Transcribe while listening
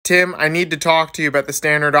Tim, I need to talk to you about the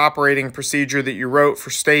standard operating procedure that you wrote for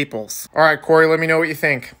staples. All right, Corey, let me know what you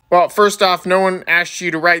think. Well, first off, no one asked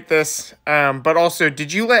you to write this, but also,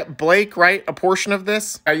 did you let Blake write a portion of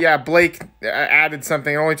this? Yeah, Blake added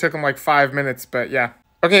something. It only took him like 5 minutes, but yeah.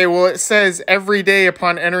 Okay, well, it says, every day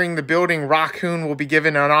upon entering the building, RAHcoon will be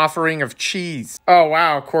given an offering of cheese. Oh,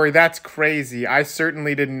 wow, Corey, that's crazy. I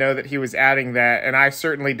certainly didn't know that he was adding that, and I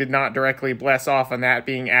certainly did not directly bless off on that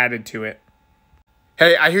being added to it.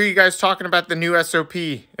 Hey, I hear you guys talking about the new SOP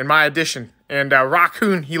in my edition, and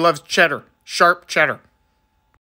RAHcoon, he loves cheddar, sharp cheddar.